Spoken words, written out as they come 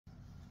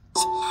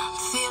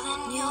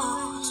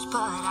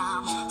but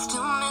I'm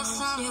still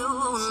missing you,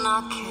 and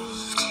I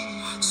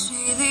can't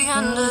see the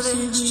end of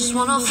this. Just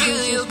wanna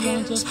feel your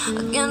kiss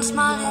against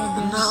my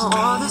lips. Now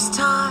all this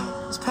time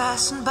is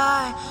passing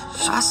by,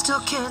 but I still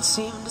can't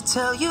seem to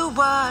tell you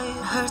why.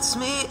 It hurts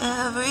me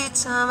every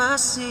time I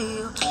see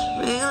you,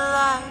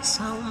 realize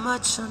how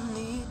much I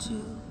need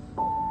you.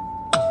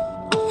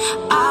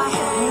 I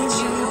hate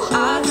you,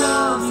 I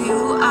love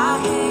you, I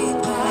hate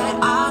that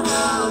I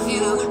love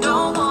you.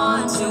 Don't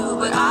want to,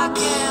 but I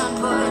can't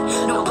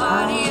put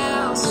nobody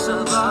else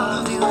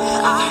above you.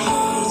 I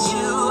hate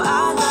you,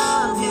 I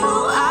love you,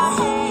 I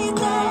hate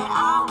that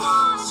I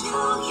want you.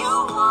 You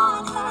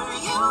want her,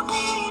 you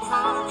need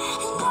her,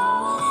 and I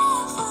will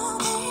never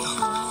be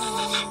her.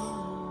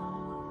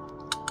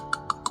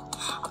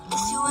 I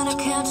miss you when I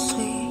can't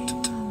sleep,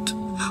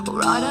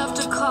 right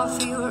after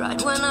coffee,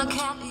 right when I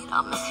can't eat.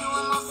 I miss you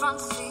in my front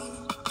seat.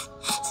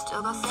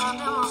 Still got sand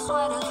in my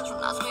sweater that you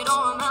nights we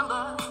don't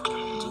remember. Do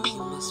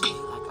you miss me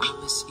like I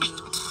miss you?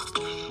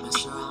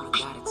 Mess around and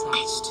got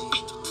attached to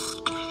you.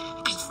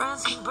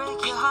 Friends can break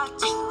your heart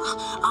too.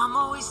 I'm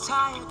always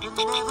tired but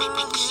never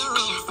of you.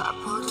 If I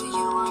pulled to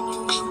you, I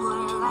knew you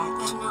wouldn't like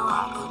that. No,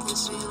 I put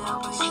this real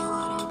out, but you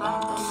wouldn't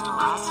back that. No,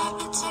 I type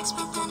the text,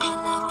 but then you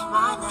never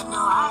mind that.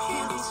 No, I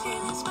feel these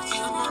feelings, but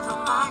you never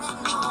mind it.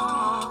 No,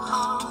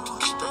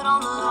 keep it on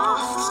the low.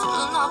 Still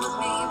in love with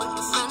me, but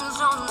your friends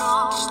don't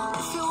know.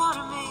 If you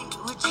wanted me,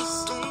 would you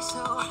say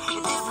so?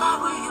 And if I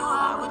were you,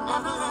 I would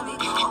never let me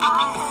go.